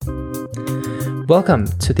Welcome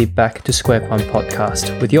to the Back to Square One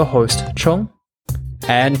podcast with your host, Chong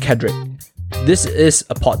and Kedrick. This is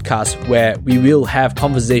a podcast where we will have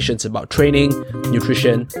conversations about training,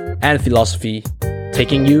 nutrition, and philosophy,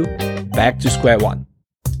 taking you back to square one.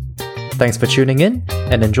 Thanks for tuning in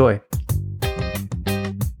and enjoy.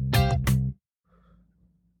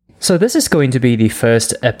 So this is going to be the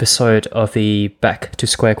first episode of the Back to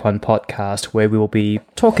Square One podcast, where we will be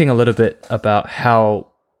talking a little bit about how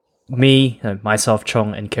myself,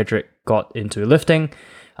 Chong, and Kedrick got into lifting,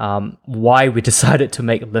 why we decided to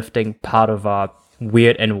make lifting part of our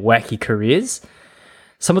weird and wacky careers,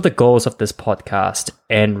 some of the goals of this podcast,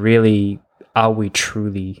 and really, are we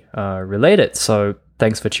truly related? So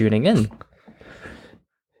thanks for tuning in.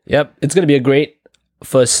 Yep, it's going to be a great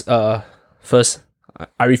first. I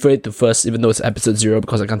refer it to first, even though it's episode 0,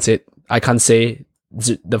 because I can't say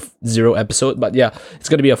the 0 episode. But yeah, it's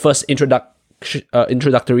going to be a first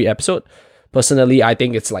introductory episode. Personally, I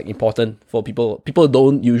think it's like important for people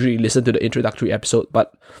don't usually listen to the introductory episode,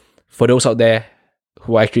 but for those out there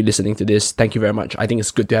who are actually listening to this, thank you very much. I think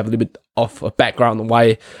it's good to have a little bit of a background on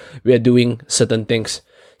why we are doing certain things.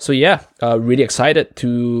 So yeah, really excited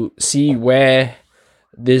to see where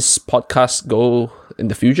this podcast go in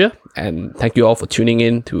the future, and thank you all for tuning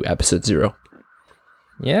in to episode 0.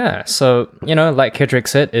 Yeah, so like Kedrick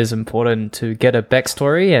said, it's important to get a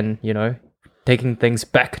backstory and taking things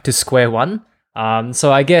back to square one.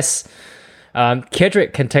 So I guess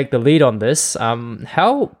Kedrick can take the lead on this.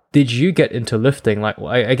 How did you get into lifting? Like,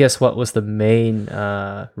 I guess what was the main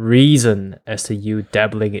reason as to you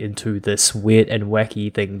dabbling into this weird and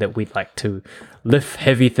wacky thing that we'd like to lift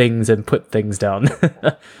heavy things and put things down?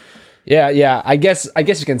 Yeah. I guess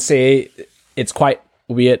you can say it's quite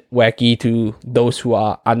weird, wacky to those who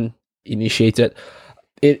are uninitiated.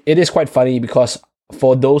 It is quite funny because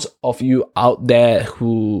for those of you out there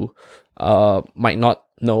who might not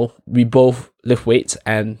know, we both lift weights,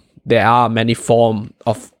 and there are many forms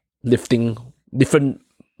of lifting, different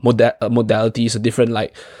modalities, or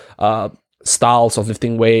different styles of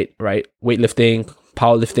lifting weight, right? Weightlifting,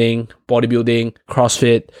 powerlifting, bodybuilding,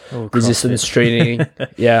 CrossFit, resistance training,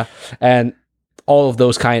 yeah, and all of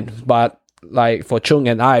those kind. But like for Chung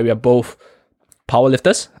and I, we are both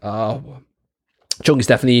powerlifters. Chung is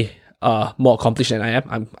definitely more accomplished than I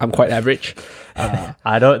am. I'm quite average.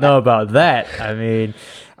 I don't know about that. I mean,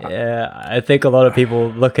 I think a lot of people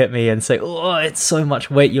look at me and say, "Oh, it's so much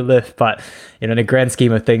weight you lift," but in the grand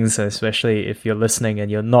scheme of things, especially if you're listening and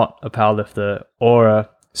you're not a powerlifter or a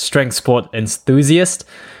strength sport enthusiast,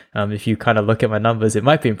 if you kind of look at my numbers, it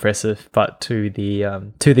might be impressive, but to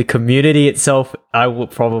the community itself, I would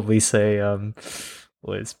probably say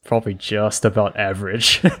it's probably just about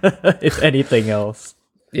average, if anything else.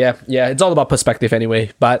 Yeah, it's all about perspective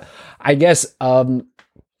anyway. But I guess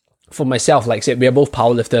for myself, like I said, we are both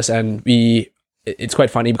powerlifters, and it's quite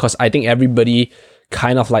funny because I think everybody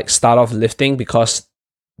kind of like start off lifting because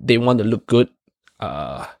they want to look good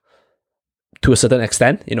to a certain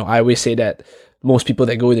extent. I always say that most people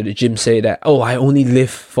that go into the gym say that, oh, I only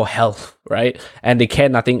lift for health, right? And they care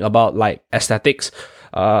nothing about like aesthetics.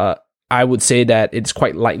 I would say that it's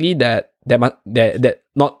quite likely that not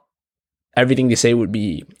everything they say would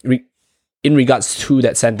be in regards to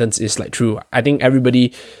that sentence is like true. I think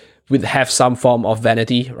everybody would have some form of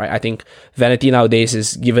vanity, right? I think vanity nowadays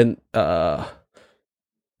is given a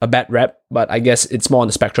bad rep, but I guess it's more on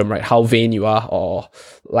the spectrum, right? How vain you are, or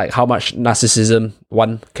like how much narcissism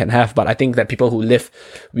one can have. But I think that people who lift,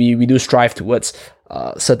 we do strive towards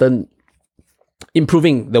certain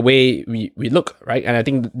improving the way we look, right? And I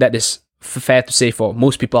think that is fair to say for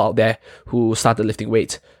most people out there who started lifting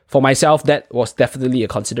weights. For myself, that was definitely a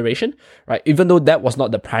consideration, right? Even though that was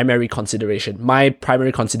not the primary consideration. My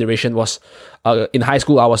primary consideration was in high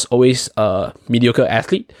school, I was always a mediocre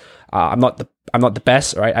athlete. I'm not the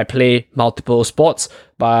best, right? I play multiple sports,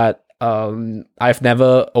 but I've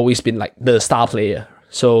never always been like the star player.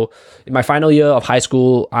 So in my final year of high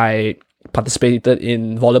school, I participated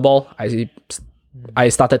in volleyball. I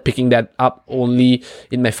started picking that up only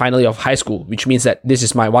in my final year of high school, which means that this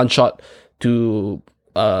is my one shot to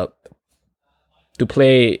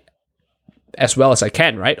play as well as I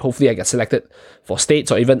can, right? Hopefully I get selected for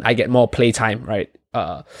states, or even I get more play time, right?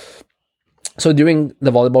 So during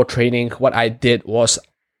the volleyball training, what I did was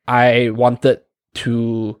I wanted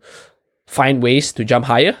to find ways to jump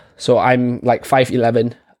higher. So I'm like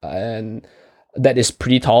 5'11", and that is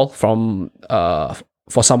pretty tall from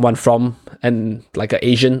for someone from an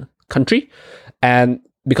Asian country. And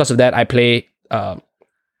because of that, I play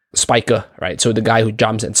spiker, right? So the guy who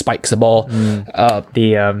jumps and spikes the ball. When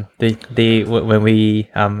we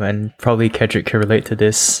and probably Kedrick can relate to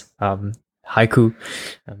this. haiku.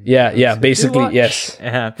 Yeah, So basically, watch. yes.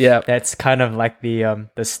 Yeah. That's kind of like the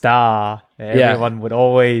star. Everyone would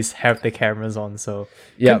always have the cameras on. So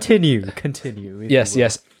Yeah. continue. if Yes, you will.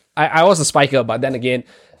 yes. I was a spiker, but then again,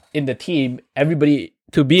 in the team, everybody,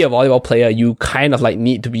 to be a volleyball player, you kind of like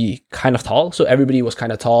need to be kind of tall. So everybody was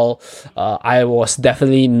kind of tall. I was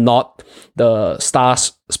definitely not the star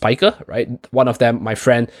spiker, right? One of them, my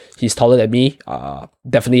friend, he's taller than me.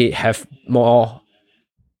 Definitely have more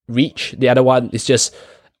reach. The other one is just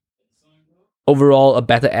overall a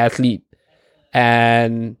better athlete.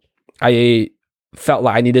 And I felt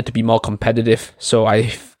like I needed to be more competitive. So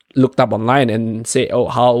I looked up online and say, oh,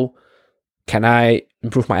 how can I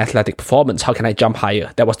improve my athletic performance? How can I jump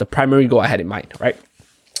higher? That was the primary goal I had in mind, right?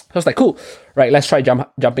 So I was like, cool, right, let's try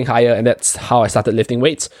jumping higher. And that's how I started lifting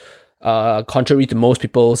weights. Contrary to most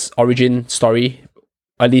people's origin story,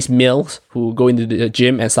 at least males who go into the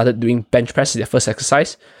gym and started doing bench press as their first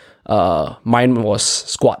exercise, mine was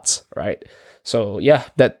squats, right? So yeah,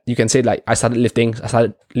 that you can say like I started lifting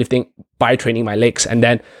by training my legs, and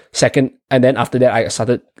then after that I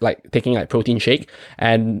started like taking like protein shake.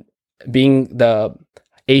 And being the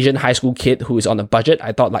Asian high school kid who is on a budget,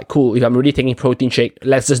 I thought like, cool, if I'm really taking protein shake,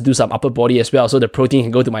 let's just do some upper body as well, so the protein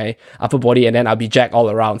can go to my upper body and then I'll be jacked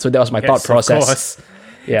all around. So that was my thought process. Of course.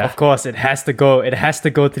 Yeah, Of course, it has to go. It has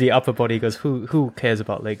to go to the upper body because who cares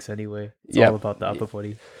about legs anyway? It's all about the upper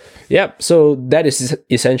body. Yep. So that is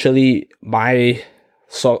essentially my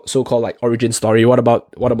so-called like origin story. What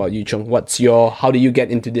about you, Chung? How do you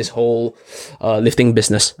get into this whole lifting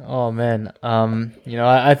business? Oh man,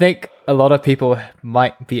 I think a lot of people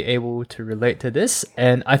might be able to relate to this,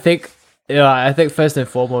 and I think first and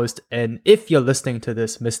foremost, and if you're listening to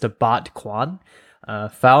this, Mr. Bart Kwan,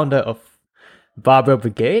 founder of Barbell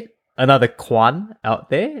Brigade, another Kwan out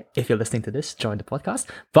there, if you're listening to this, join the podcast.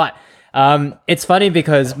 But it's funny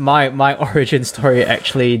because my origin story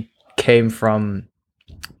actually came from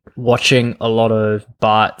watching a lot of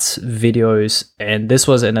Bart's videos, and this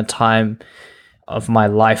was in a time of my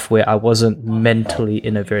life where I wasn't mentally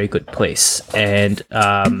in a very good place. And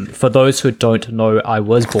for those who don't know, I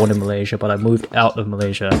was born in Malaysia, but I moved out of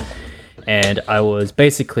Malaysia, and I was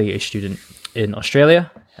basically a student in Australia,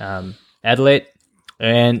 Adelaide.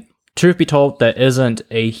 And truth be told, there isn't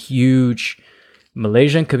a huge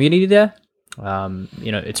Malaysian community there.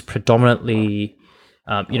 It's predominantly,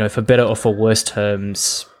 for better or for worse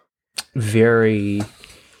terms, very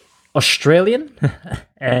Australian.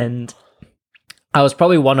 And I was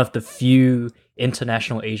probably one of the few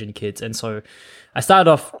international Asian kids. And so I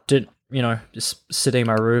started off, just sitting in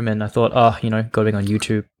my room, and I thought, going on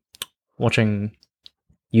YouTube, watching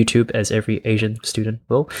YouTube as every Asian student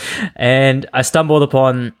will. And I stumbled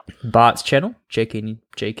upon Bart's channel,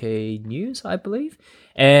 JK News, I believe.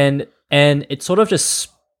 And it sort of just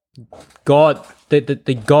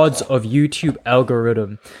the gods of YouTube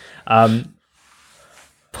algorithm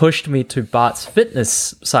pushed me to Bart's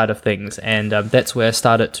fitness side of things, and that's where I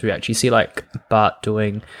started to actually see like Bart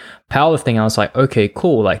doing powerlifting. I was like, okay,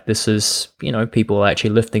 cool, like this is, people are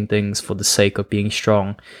actually lifting things for the sake of being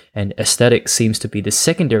strong, and aesthetics seems to be the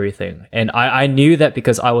secondary thing. And I knew that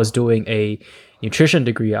because I was doing a nutrition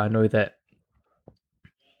degree. I know that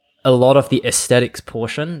a lot of the aesthetics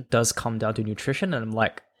portion does come down to nutrition, and I'm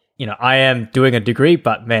like, I am doing a degree,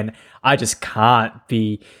 but man, I just can't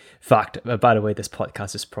be fucked. By the way, this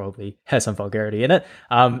podcast is probably has some vulgarity in it.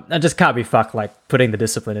 I just can't be fucked like putting the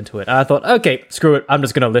discipline into it. And I thought, okay, screw it. I'm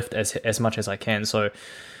just gonna lift as much as I can. So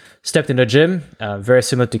stepped in the gym, very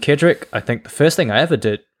similar to Kedrick. I think the first thing I ever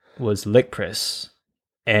did was leg press,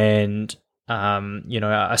 and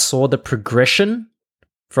I saw the progression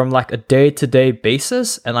from like a day-to-day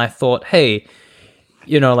basis, and I thought, hey,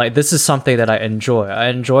 like this is something that I enjoy. I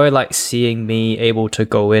enjoy like seeing me able to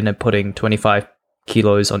go in and putting 25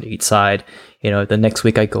 kilos on each side. The next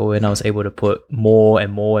week I go in, I was able to put more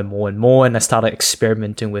and more and more and more, and I started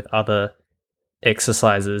experimenting with other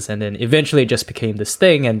exercises, and then eventually it just became this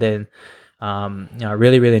thing. And then I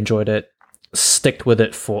really, really enjoyed it, sticked with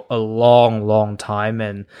it for a long time,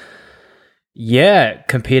 and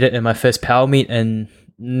competed in my first power meet and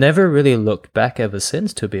never really looked back ever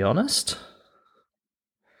since, to be honest.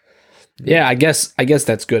 Yeah, I guess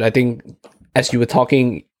that's good. I think as you were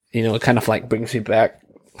talking, it kind of like brings me back.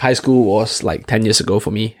 High school was like 10 years ago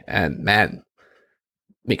for me, and man,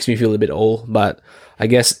 makes me feel a bit old. But I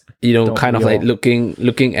guess, kind of like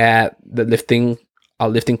looking at our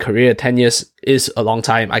lifting career, 10 years is a long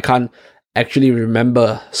time. I can't actually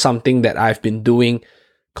remember something that I've been doing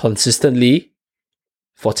consistently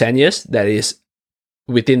for 10 years that is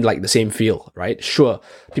within like the same field, right? Sure,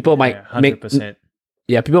 people might 100%.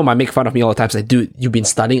 yeah, people might make fun of me all the time. It's like, dude, you've been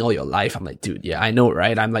studying all your life. I'm like, dude, yeah, I know,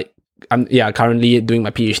 right? I'm currently doing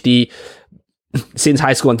my PhD. Since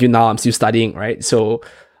high school until now, I'm still studying, right? So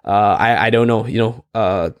I don't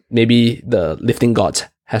know, maybe the lifting gods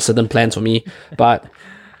has certain plans for me, but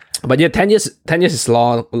yeah, 10 years is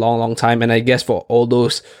long time. And I guess for all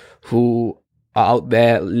those who are out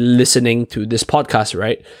there listening to this podcast,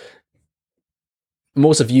 right?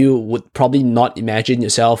 Most of you would probably not imagine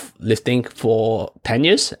yourself lifting for 10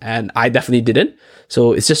 years, and I definitely didn't.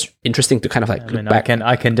 So it's just interesting to kind of like look back.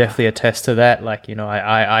 I can definitely attest to that. Like,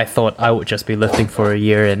 I thought I would just be lifting for a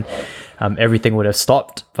year and everything would have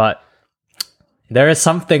stopped. But there is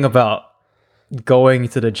something about going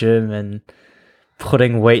to the gym and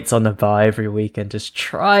putting weights on the bar every week and just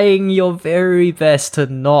trying your very best to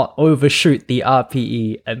not overshoot the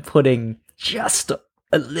RPE and putting just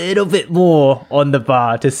a little bit more on the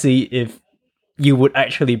bar to see if you would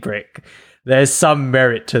actually break. There's some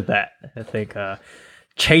merit to that. I think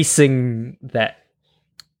chasing that,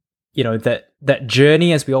 that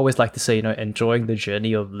journey, as we always like to say, enjoying the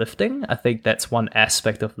journey of lifting. I think that's one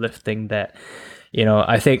aspect of lifting that,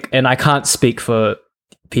 I think, and I can't speak for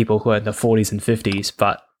people who are in the 40s and 50s,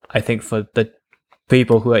 but I think for the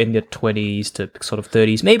people who are in their 20s to sort of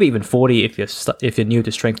 30s, maybe even 40, if you're new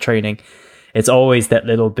to strength training, it's always that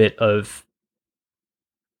little bit of,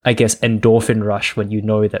 I guess, endorphin rush when you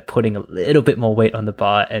know that putting a little bit more weight on the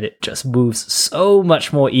bar and it just moves so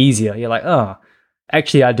much more easier. You're like, oh,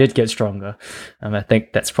 actually, I did get stronger. And I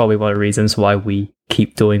think that's probably one of the reasons why we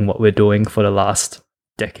keep doing what we're doing for the last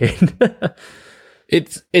decade.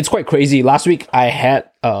 It's quite crazy. Last week, I had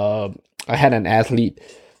an athlete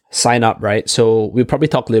sign up, right? So we'll probably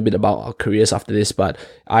talk a little bit about our careers after this, but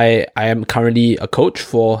I am currently a coach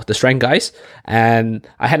for the Strength Guys, and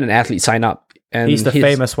I had an athlete sign up. And he's the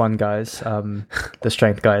famous one, guys. The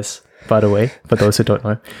Strength Guys, by the way, for those who don't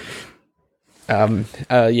know.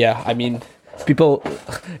 Yeah, I mean, people,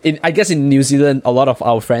 I guess in New Zealand, a lot of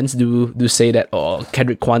our friends do say that,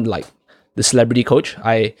 Kendrick Kwan, like the celebrity coach.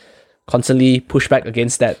 I constantly push back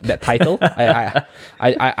against that title.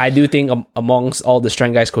 I do think amongst all the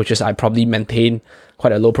Strength Guys coaches, I probably maintain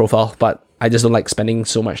quite a low profile, but I just don't like spending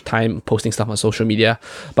so much time posting stuff on social media.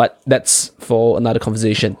 But that's for another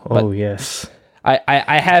conversation. Oh, yes.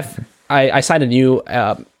 I signed a new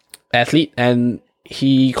athlete, and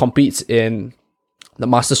he competes in the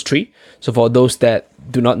Masters 3. So for those that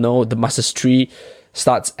do not know, the Masters 3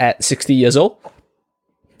 starts at 60 years old.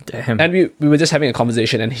 Damn. And we were just having a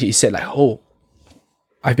conversation, and he said like, oh,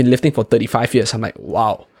 I've been lifting for 35 years. I'm like,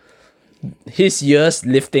 wow. His years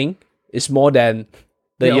lifting is more than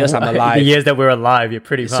the years I'm alive. The years that we're alive, you're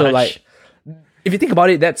pretty much. So like, if you think about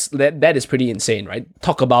it, that is pretty insane, right?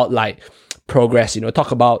 Talk about like progress,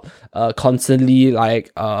 talk about constantly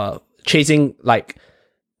like chasing like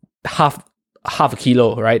half a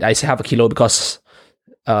kilo, right? I say half a kilo because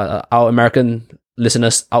our American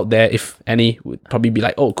listeners out there, if any, would probably be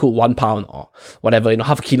like, oh, cool, 1 pound or whatever,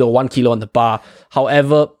 half a kilo, 1 kilo on the bar.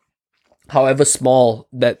 However small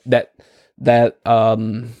that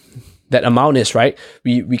amount is, right?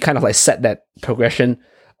 We kind of like set that progression,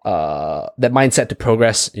 that mindset to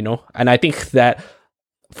progress, and I think that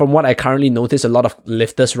from what I currently notice, a lot of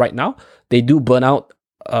lifters right now, they do burn out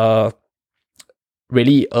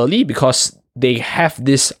really early because they have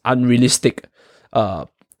this unrealistic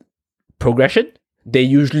progression. They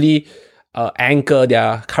usually anchor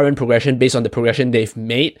their current progression based on the progression they've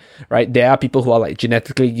made, right? There are people who are like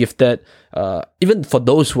genetically gifted. Even for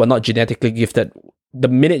those who are not genetically gifted, the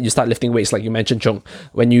minute you start lifting weights, like you mentioned, Chong,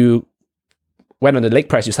 when you went on the leg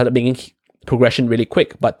press, you started making progression really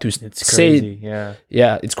quick. But to say,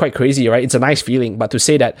 yeah, it's quite crazy, right? It's a nice feeling. But to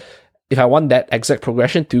say that if I want that exact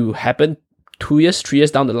progression to happen 2 years, 3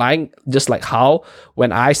 years down the line, just like how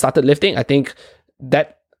when I started lifting, I think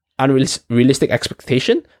that unrealistic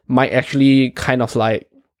expectation might actually kind of like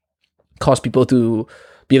cause people to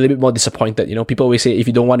be a little bit more disappointed. People always say if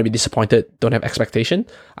you don't want to be disappointed, don't have expectation.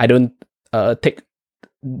 I don't take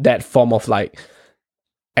that form of like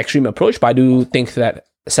extreme approach, but I do think that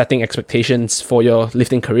setting expectations for your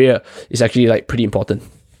lifting career is actually like pretty important.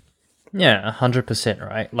 Yeah, 100%,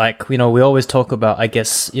 right? Like, we always talk about, I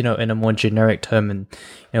guess, in a more generic term, and,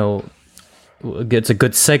 it's a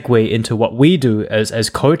good segue into what we do as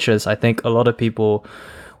coaches. I think a lot of people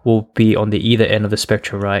will be on the either end of the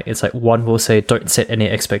spectrum, right? It's like one will say, don't set any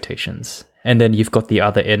expectations. And then you've got the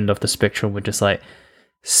other end of the spectrum, which is like,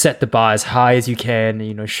 set the bar as high as you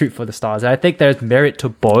can, shoot for the stars. And I think there's merit to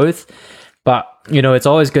both, but, it's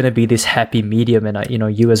always going to be this happy medium. And,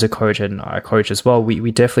 you as a coach and our coach as well,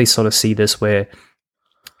 we definitely sort of see this where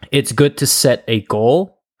it's good to set a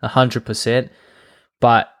goal 100%,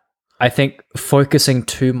 but I think focusing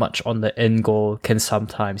too much on the end goal can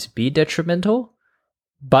sometimes be detrimental.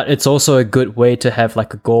 But it's also a good way to have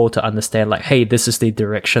like a goal to understand like, hey, this is the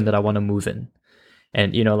direction that I want to move in.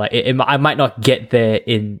 And, you know, like I might not get there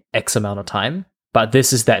in X amount of time, but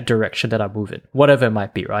this is that direction that I move in, whatever it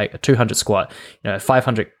might be, right? A 200 squat, you know, a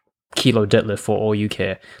 500 kilo deadlift for all you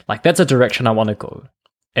care. Like that's a direction I want to go.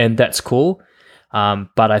 And that's cool.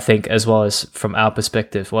 But I think as well as from our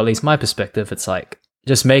perspective, well, at least my perspective, it's like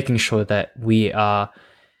just making sure that we are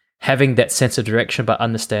having that sense of direction, but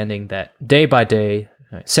understanding that day by day,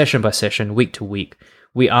 session by session, week to week,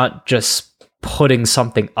 we aren't just putting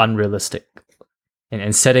something unrealistic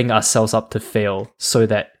and setting ourselves up to fail so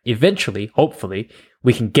that eventually, hopefully,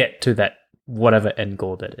 we can get to that whatever end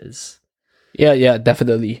goal that is. Yeah,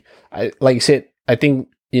 definitely. Like you said, I think,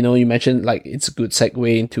 you know, you mentioned like it's a good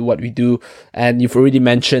segue into what we do. And you've already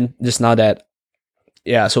mentioned just now that,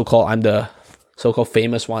 yeah, I'm the so-called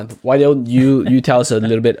famous one. Why don't you tell us a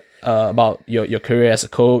little bit about your career as a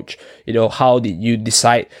coach? You know, how did you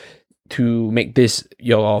decide to make this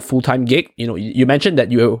your full-time gig? You know, you mentioned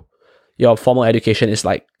that your formal education is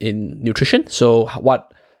like in nutrition. So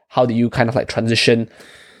how do you kind of like transition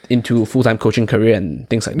into full-time coaching career and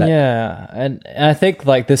things like that? Yeah, and I think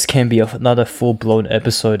like this can be another full-blown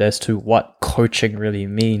episode as to what coaching really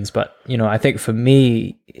means. But, you know, I think for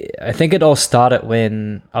me, I think it all started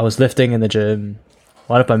when I was lifting in the gym.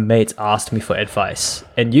 One of my mates asked me for advice.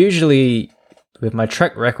 And usually with my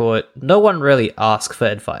track record, no one really asks for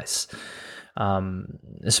advice.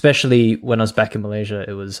 Especially when I was back in Malaysia,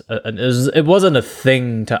 it wasn't a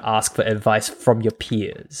thing to ask for advice from your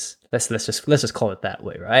peers. Let's just call it that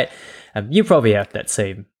way, right? You probably have that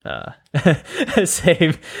same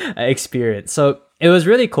same experience. So it was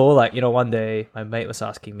really cool. Like, you know, one day my mate was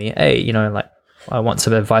asking me, "Hey, you know, like I want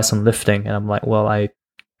some advice on lifting," and I'm like, "Well, I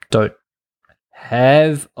don't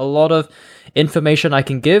have a lot of information I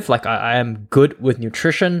can give. Like, I am good with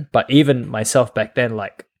nutrition, but even myself back then,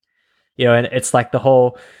 like." You know, and it's like the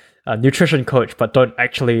whole nutrition coach, but don't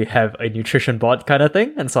actually have a nutrition bod kind of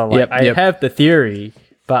thing. And so like, I have the theory,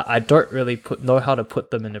 but I don't really know how to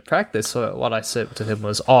put them into practice. So what I said to him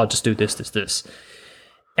was, "Oh, just do this."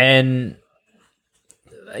 And,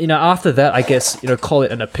 you know, after that, I guess, you know, call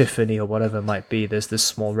it an epiphany or whatever it might be. There's this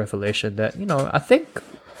small revelation that, you know, I think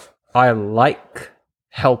I like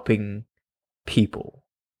helping people.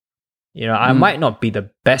 You know, I might not be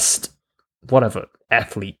the best, whatever,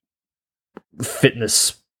 athlete,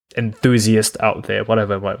 fitness enthusiast out there,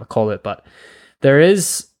 whatever I might call it, but there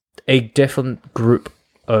is a different group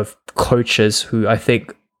of coaches who I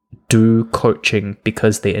think do coaching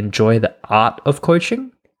because they enjoy the art of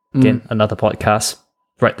coaching. Again, another podcast.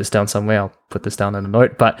 Write this down somewhere. I'll put this down in a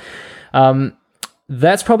note. But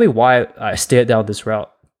that's probably why I steered down this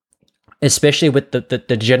route, especially with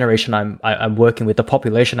the generation I'm working with, the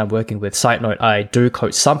population I'm working with. Side note, I do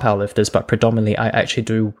coach some powerlifters, but predominantly I actually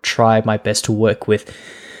do try my best to work with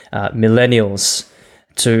millennials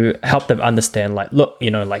to help them understand, like, look,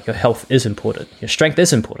 you know, like your health is important, your strength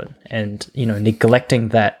is important, and, you know, neglecting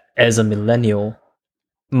that as a millennial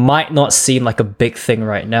might not seem like a big thing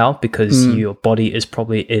right now because your body is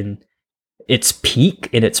probably in its peak,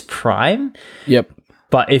 in its prime. Yep.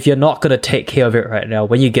 But if you're not going to take care of it right now,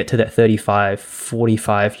 when you get to that 35,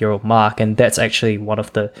 45-year-old mark, and that's actually one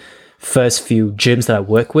of the first few gyms that I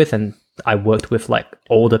work with, and I worked with like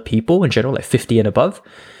older people in general, like 50 and above.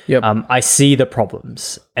 Yep. I see the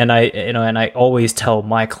problems, and I always tell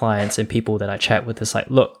my clients and people that I chat with, it's like,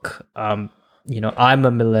 look, you know, I'm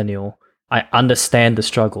a millennial. I understand the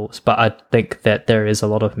struggles, but I think that there is a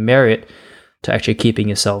lot of merit to actually keeping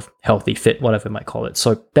yourself healthy, fit, whatever you might call it.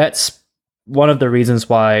 So that's one of the reasons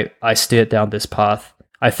why I steered down this path.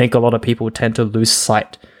 I think a lot of people tend to lose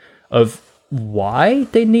sight of why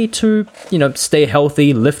they need to, you know, stay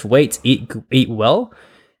healthy, lift weights, eat well.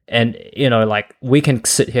 And, you know, like, we can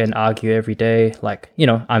sit here and argue every day, like, you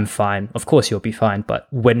know, I'm fine. Of course you'll be fine. But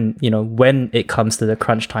when it comes to the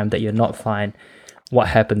crunch time that you're not fine, what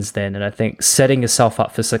happens then? And I think setting yourself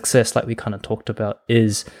up for success, like we kind of talked about,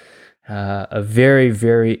 is a very,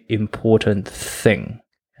 very important thing.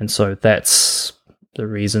 And so that's the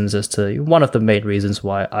reasons as to one of the main reasons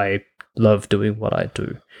why I love doing what I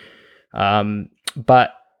do.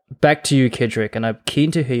 But back to you, Kedrick, and I'm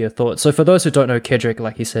keen to hear your thoughts. So for those who don't know Kedrick,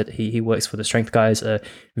 like he said, he works for the Strength Guys, a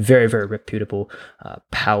very, very reputable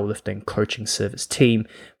powerlifting coaching service team.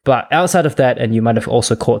 But outside of that, and you might have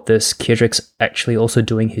also caught this, Kedrick's actually also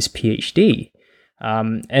doing his PhD.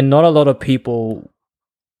 And not a lot of people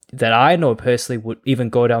that I know personally would even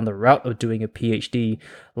go down the route of doing a PhD,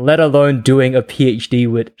 let alone doing a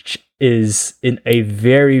PhD which is in a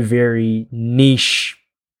very, very niche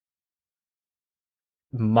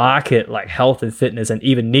market like health and fitness, and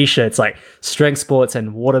even niche, it's like strength sports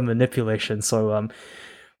and water manipulation. So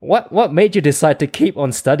what made you decide to keep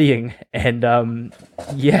on studying, and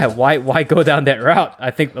why go down that route?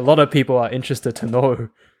 I think a lot of people are interested to know.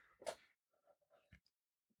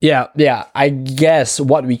 Yeah. I guess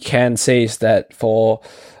what we can say is that for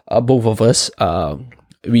both of us,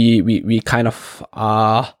 we kind of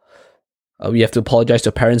are. We have to apologize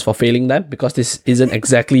to parents for failing them, because this isn't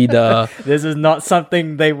exactly the. This is not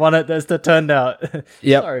something they wanted us to turn out.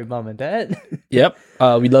 Yep. Sorry, mom and dad. Yep.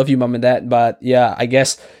 We love you, mom and dad, but yeah, I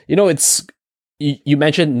guess it's. You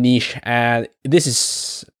mentioned niche, and this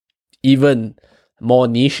is even more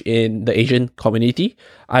niche in the Asian community.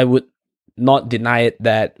 I would not deny it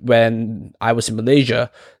that when I was in Malaysia,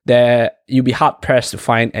 there you'd be hard pressed to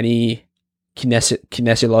find any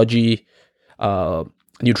kinesiology,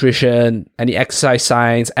 nutrition, any exercise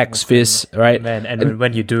science, XFIS, right? Man, and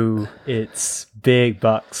when you do, it's big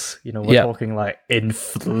bucks. We're talking like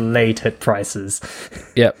inflated prices.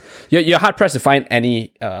 Yeah, you're hard pressed to find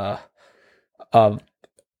any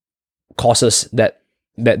courses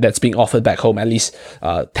that's being offered back home, at least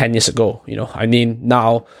 10 years ago. I mean,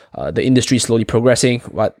 now the industry is slowly progressing,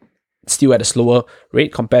 but still at a slower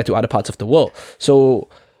rate compared to other parts of the world. So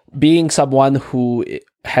being someone who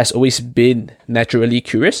has always been naturally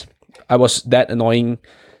curious, I was that annoying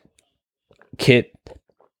kid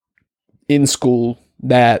in school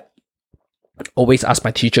that always asked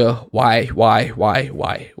my teacher why,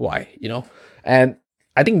 and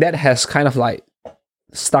I think that has kind of like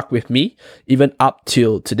stuck with me even up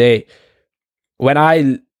till today. When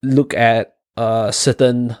I look at a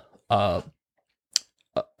certain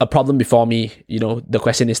a problem before me, the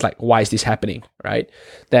question is like, why is this happening, right?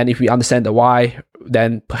 Then if we understand the why,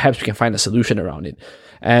 then perhaps we can find a solution around it.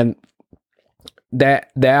 And there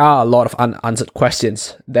are a lot of unanswered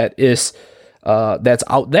questions that's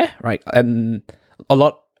out there, right? And a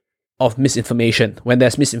lot of misinformation. When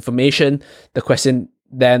there's misinformation, the question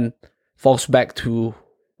then falls back to,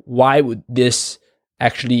 why would this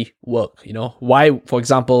actually work? Why, for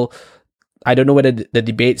example, I don't know whether the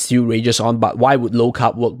debate still rages on, but why would low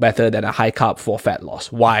carb work better than a high carb for fat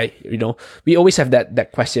loss? Why? We always have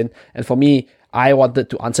that question. And for me, I wanted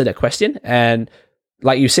to answer that question. And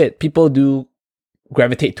like you said, people do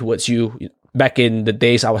gravitate towards you. Back in the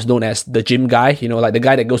days, I was known as the gym guy, like the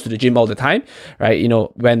guy that goes to the gym all the time, right?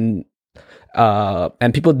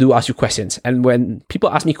 And people do ask you questions. And when people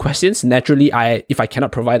ask me questions, naturally, if I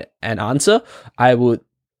cannot provide an answer, I would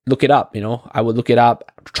look it up. I would look it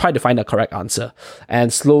up, try to find the correct answer.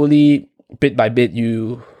 And slowly, bit by bit,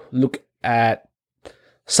 you look at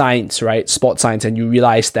science, right? Sports science, and you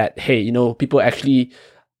realize that, hey, people actually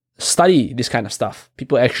study this kind of stuff.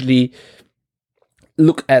 People actually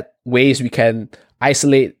look at ways we can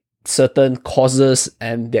isolate certain causes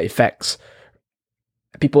and their effects.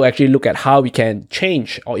 People actually look at how we can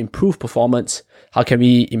change or improve performance. How can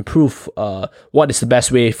we improve what is the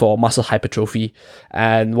best way for muscle hypertrophy?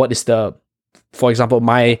 And for example,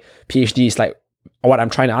 my PhD is like, what I'm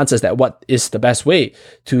trying to answer is that what is the best way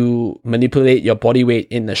to manipulate your body weight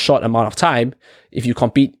in a short amount of time if you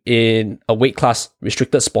compete in a weight class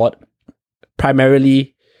restricted sport,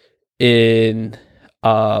 primarily in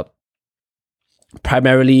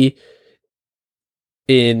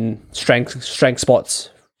strength sports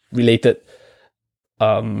related,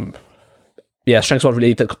 strength sport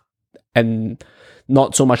related, and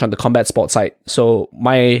not so much on the combat sport side. So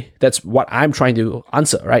that's what I'm trying to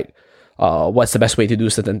answer, right? What's the best way to do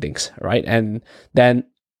certain things, right? And then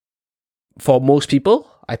for most people,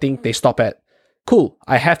 I think they stop at, cool,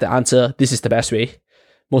 I have the answer, this is the best way.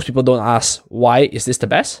 Most people don't ask, why is this the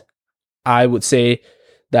best? I would say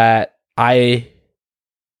that I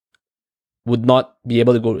would not be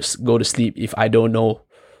able to go to sleep if I don't know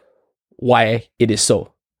why it is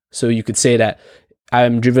so. So you could say that I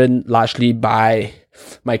am driven largely by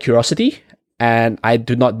my curiosity, and I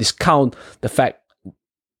do not discount the fact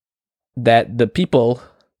that the people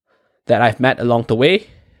that I've met along the way,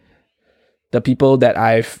 the people that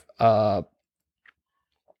I've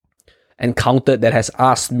encountered that has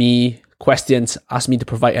asked me questions, asked me to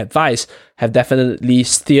provide advice, have definitely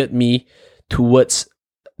steered me towards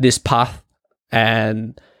this path.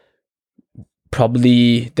 And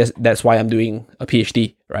probably that's why I'm doing a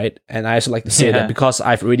PhD, right? And I also like to say that because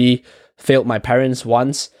I've already failed my parents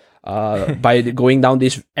once, by going down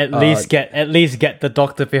this, at least get the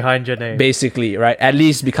doctor behind your name, basically, right? At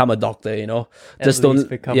least become a doctor, just don't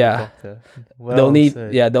become a doctor. Well,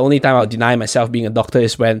 the only time I'll deny myself being a doctor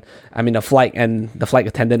is when I'm in a flight and the flight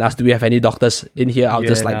attendant asks, do we have any doctors in here? I'll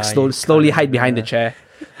just slowly hide behind the chair.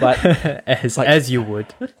 But as you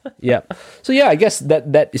would. yeah. So yeah, I guess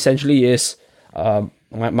that essentially is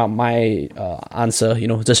my answer.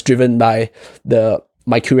 Just driven by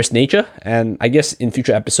my curious nature, and I guess in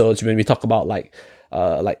future episodes when we talk about like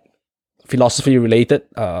philosophy related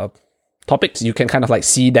topics, you can kind of like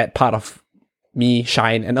see that part of me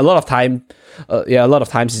shine. And a lot of times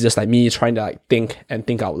it's just like me trying to like think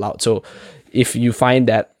out loud. So if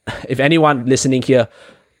anyone listening here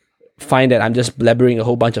find that I'm just blabbering a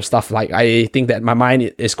whole bunch of stuff, like I think that my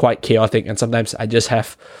mind is quite chaotic, and sometimes I just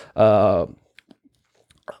have a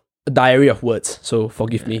diary of words. So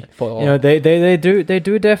forgive me for they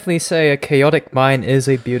do definitely say a chaotic mind is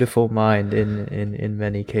a beautiful mind in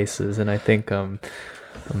many cases, and I think a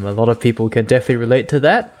lot of people can definitely relate to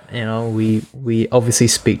that. We obviously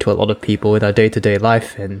speak to a lot of people in our day-to-day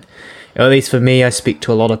life, and at least for me, I speak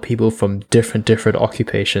to a lot of people from different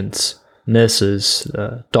occupations. Nurses,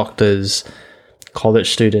 doctors,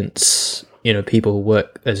 college students, people who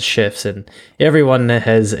work as chefs, and everyone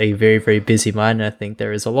has a very, very busy mind. And I think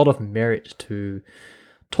there is a lot of merit to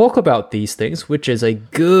talk about these things, which is a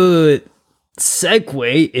good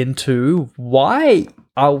segue into why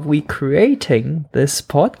are we creating this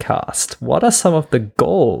podcast? What are some of the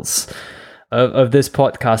goals of this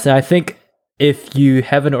podcast? And I think if you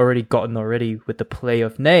haven't already gotten with the play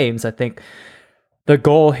of names, I think the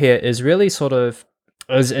goal here is really sort of,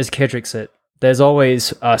 as Kedrick said, there's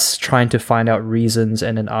always us trying to find out reasons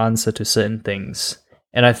and an answer to certain things.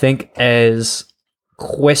 And I think as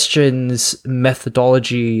questions,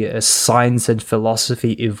 methodology, as science and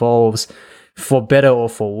philosophy evolves, for better or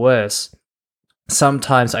for worse,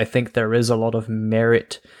 sometimes I think there is a lot of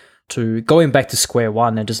merit to going back to square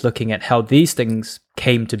one and just looking at how these things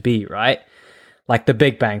came to be, right? Like the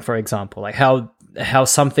Big Bang, for example, like how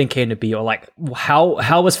something came to be, or like how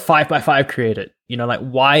was 5x5 created? Like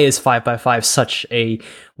why is 5x5 such a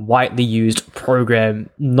widely used program,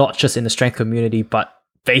 not just in the strength community, but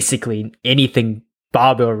basically anything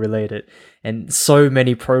barbell related? And so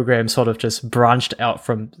many programs sort of just branched out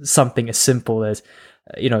from something as simple as,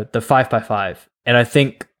 the 5x5. And I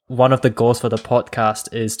think one of the goals for the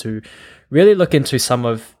podcast is to really look into some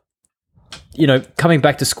of, coming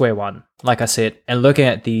back to square one, like I said, and looking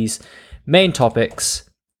at these main topics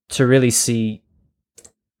to really see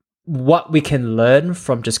what we can learn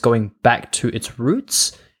from just going back to its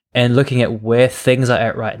roots and looking at where things are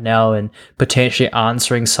at right now, and potentially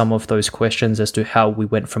answering some of those questions as to how we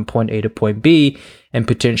went from point A to point B and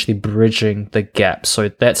potentially bridging the gap. So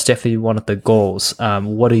that's definitely one of the goals.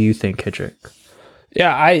 What do you think, Kedrick?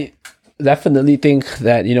 Yeah, I definitely think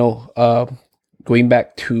that, going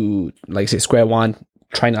back to, like say, square one,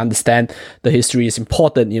 trying to understand the history is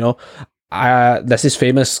important. There's this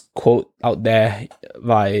famous quote out there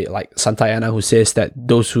by like Santayana who says that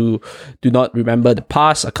those who do not remember the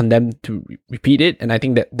past are condemned to repeat it. And I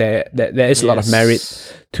think that there is a lot of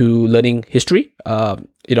merit to learning history. A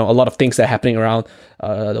lot of things that are happening around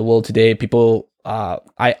the world today. People,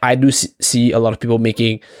 I do see a lot of people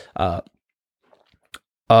making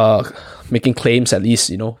claims, at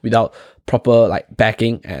least, without proper like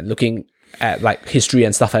backing and looking at like history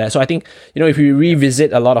and stuff like that. So I think, if we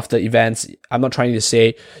revisit a lot of the events, I'm not trying to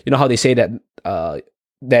say, how they say that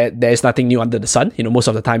there is nothing new under the sun. Most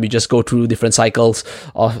of the time you just go through different cycles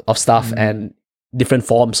of stuff and different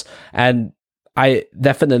forms. And I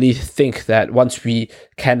definitely think that once we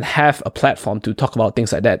can have a platform to talk about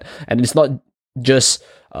things like that, and it's not just,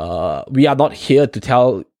 we are not here to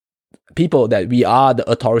tell people that we are the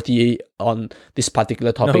authority on this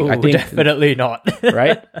particular topic. No, I think definitely not.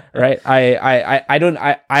 right. I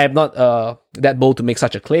am not that bold to make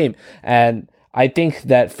such a claim, and I think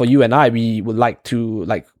that for you and I, we would like to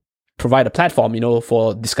like provide a platform,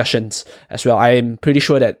 for discussions as well. I am pretty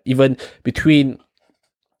sure that even between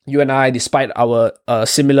you and I, despite our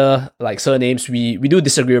similar like surnames, we do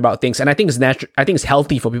disagree about things, and I think it's natural. I think it's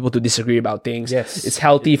healthy for people to disagree about things. Yes, it's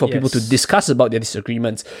healthy for people to discuss about their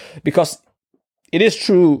disagreements, because it is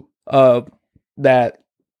true that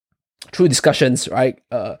through discussions, right,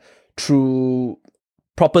 through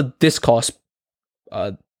proper discourse,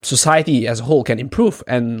 society as a whole can improve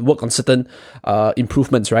and work on certain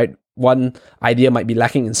improvements. Right, one idea might be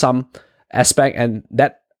lacking in some aspect, and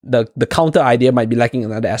that the counter idea might be lacking in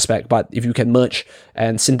another aspect, but if you can merge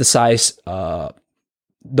and synthesize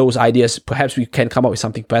those ideas, perhaps we can come up with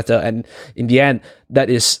something better. And in the end, that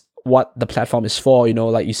is what the platform is for.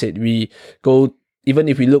 Like you said, we go, even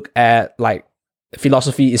if we look at like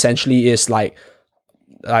philosophy, essentially is like,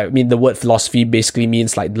 I mean, the word philosophy basically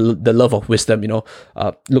means like the love of wisdom,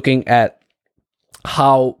 looking at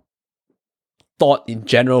how thought in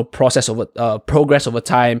general, progress over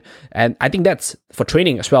time. And I think that's for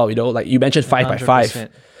training as well. Like you mentioned 5x5.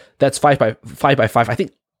 That's 5x5. I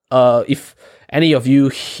think if any of you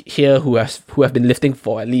here who have been lifting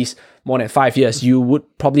for at least more than 5 years, you would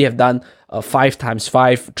probably have done a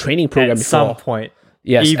 5x5 training program at before. some point.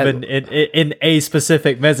 Yes, even in a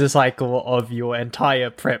specific mesocycle of your entire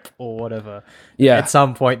prep or whatever. Yeah. At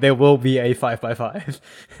some point, there will be a 5x5.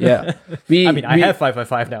 Yeah. I have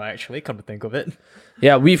 5x5 now, actually, come to think of it.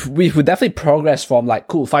 Yeah, we've definitely progressed from like,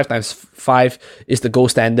 cool, 5x5 is the gold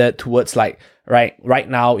standard towards like, right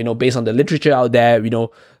now, based on the literature out there,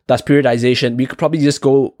 does periodization. We could probably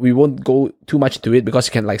we won't go too much into it because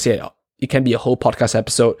you can it can be a whole podcast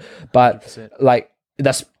episode, but 100%. like,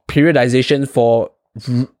 does periodization for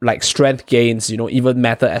like strength gains, even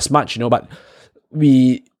matter as much, but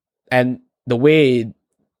the way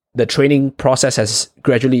the training process has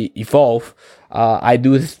gradually evolved, I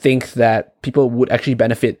do think that people would actually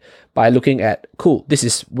benefit by looking at, cool, this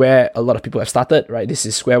is where a lot of people have started, right? This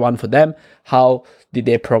is square one for them. How did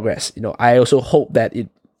they progress? I also hope that it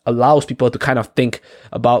allows people to kind of think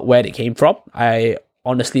about where they came from. I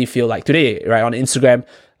honestly feel like today, right, on Instagram,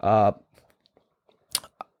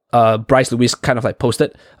 Bryce Lewis kind of like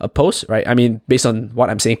posted a post, right? I mean, based on what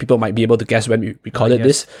I'm saying, people might be able to guess when we recorded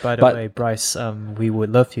this. By the way, Bryce, we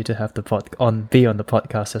would love you to have be on the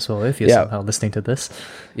podcast as well if you're somehow listening to this.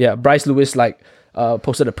 Yeah, Bryce Lewis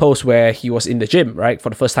posted a post where he was in the gym, right, for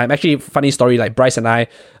the first time. Actually, funny story, like Bryce and I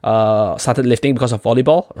started lifting because of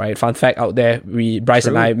volleyball, right? Fun fact out there, Bryce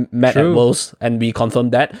and I met at Worlds and we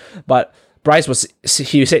confirmed that. But Bryce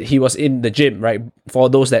he said he was in the gym, right? For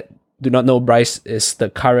those that do not know, Bryce is the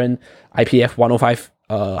current IPF 105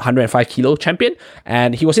 105 kilo champion,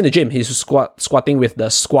 and he was in the gym. He's squatting with the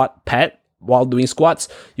squat pad while doing squats,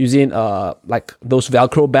 using like those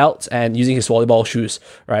Velcro belts and using his volleyball shoes,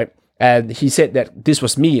 right? And he said that this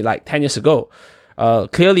was me like 10 years ago.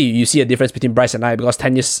 Clearly, you see a difference between Bryce and I, because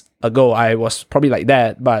 10 years ago I was probably like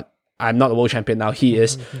that, but I'm not a world champion now. He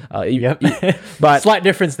is. But slight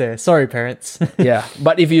difference there. Sorry, parents. Yeah,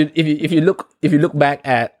 but if you look back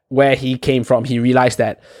at where he came from, he realized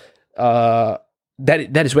that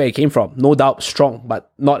that is where he came from. No doubt strong,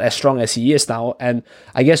 but not as strong as he is now. And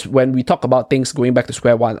I guess when we talk about things going back to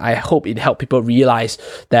square one, I hope it helped people realize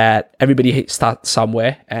that everybody starts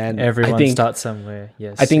somewhere, and everyone starts somewhere.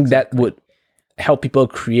 Yes, I think that would help people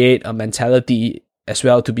create a mentality as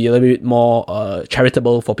well to be a little bit more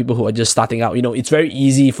charitable for people who are just starting out. It's very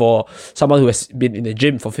easy for someone who has been in the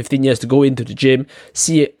gym for 15 years to go into the gym,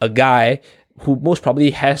 see a guy who most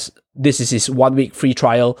probably this is his 1 week free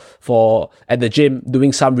trial at the gym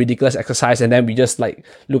doing some ridiculous exercise, and then we just like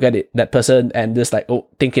look at that person and just like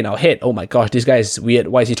think in our head, oh my gosh, this guy is weird,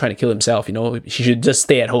 why is he trying to kill himself, he should just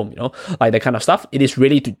stay at home, like that kind of stuff. It is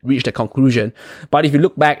really to reach the conclusion. But if you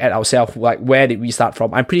look back at ourselves, like where did we start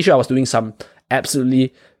from, I'm pretty sure I was doing some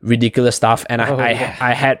absolutely ridiculous stuff, and I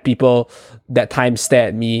had people that time stare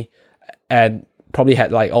at me and probably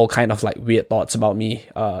had like all kind of like weird thoughts about me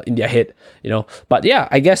in their head, but yeah,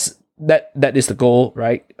 I guess that is the goal,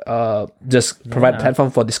 right? Just provide a platform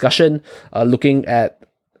for discussion, looking at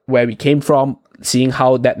where we came from, seeing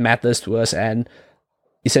how that matters to us, and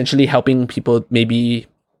essentially helping people maybe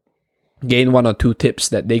gain 1 or 2 tips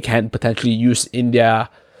that they can potentially use in their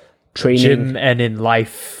training, gym, and in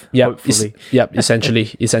life. Hopefully.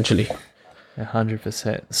 Essentially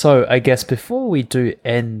 100%. So I guess before we do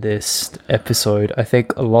end this episode, I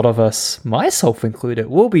think a lot of us, myself included,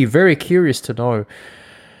 will be very curious to know,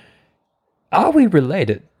 are we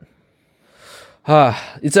related?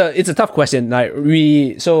 It's a tough question. Like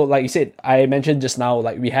like you said, I mentioned just now,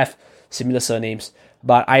 like we have similar surnames,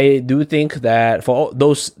 but I do think that for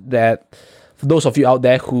those of you out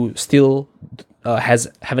there who still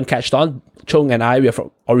haven't catched on, Chung and I, we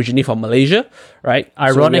are originally from Malaysia, right?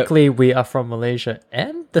 Ironically, we are from Malaysia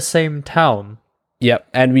and the same town. Yep,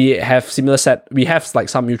 and we have we have like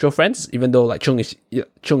some mutual friends, even though like Chung is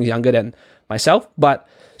younger than myself. But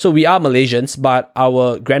so we are Malaysians, but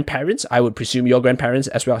our grandparents, I would presume your grandparents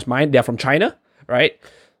as well as mine, they're from China, right?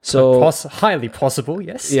 So highly possible,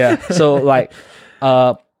 yes. Yeah. So like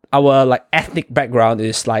our like ethnic background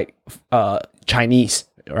is like Chinese,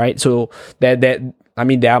 right? So there are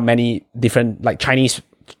many different like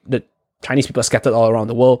the Chinese people scattered all around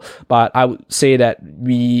the world, but I would say that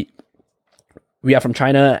we are from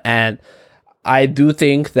China, and I do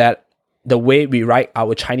think that the way we write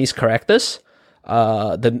our Chinese characters,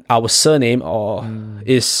 our surname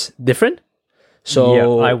is different. So yeah,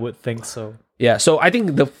 I would think so. Yeah, so I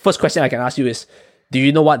think the first question I can ask you is, do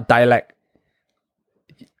you know what dialect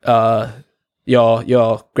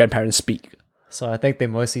your grandparents speak? So I think they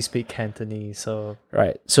mostly speak Cantonese. So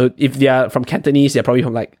Right. So if they are from Cantonese, they're probably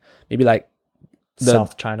from like maybe like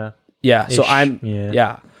South China. yeah. So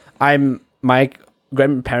Yeah. I'm my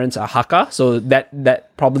grandparents are Hakka, so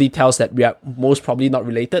that probably tells that we are most probably not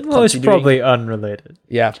related. Well, it's considering- probably unrelated.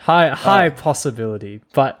 yeah. High possibility,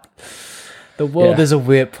 but the world Yeah. is a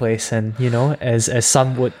weird place, and as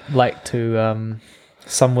some would like to,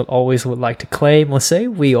 some would always like to claim or say,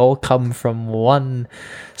 we all come from one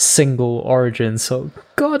single origin. So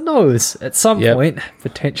God knows, at some Yep. point,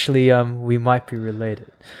 potentially, we might be related.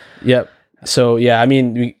 Yep. So yeah, I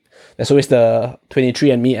mean, there's always the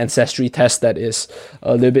 23andMe ancestry test that is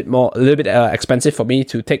a little bit expensive for me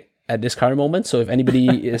to take at this current moment. So if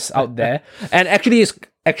anybody is out there and actually is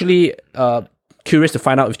curious to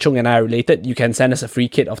find out if Chung and I are related, you can send us a free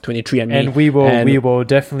kit of 23andMe, And we will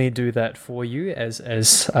definitely do that for you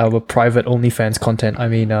as our private OnlyFans content. I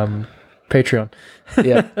mean, Patreon.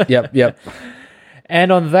 Yep. And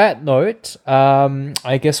on that note,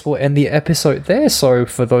 I guess we'll end the episode there. So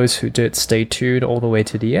for those who did stay tuned all the way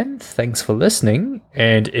to the end, thanks for listening.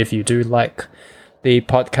 And if you do like the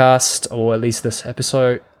podcast, or at least this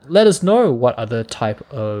episode, let us know what other type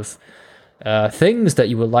of things that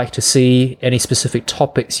you would like to see, any specific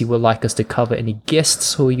topics you would like us to cover, any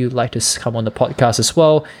guests who you'd like to come on the podcast as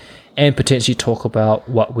well, and potentially talk about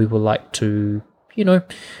what we would like to,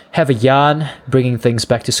 have a yarn, bringing things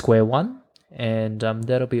back to square one. And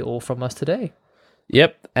that'll be all from us today.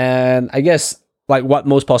 Yep. And I guess like what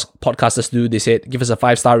most podcasters do, they say give us a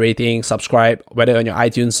 5-star rating, subscribe, whether on your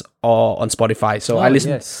iTunes or on Spotify. So I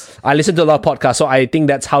listen to a lot of podcasts, so I think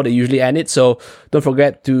that's how they usually end it. So don't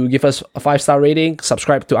forget to give us a 5-star rating,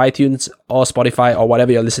 subscribe to iTunes or Spotify or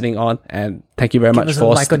whatever you're listening on. And thank you very much Give us for a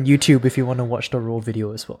like on YouTube if you want to watch the raw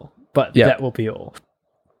video as well. But that will be all.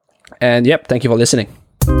 And yep, thank you for listening.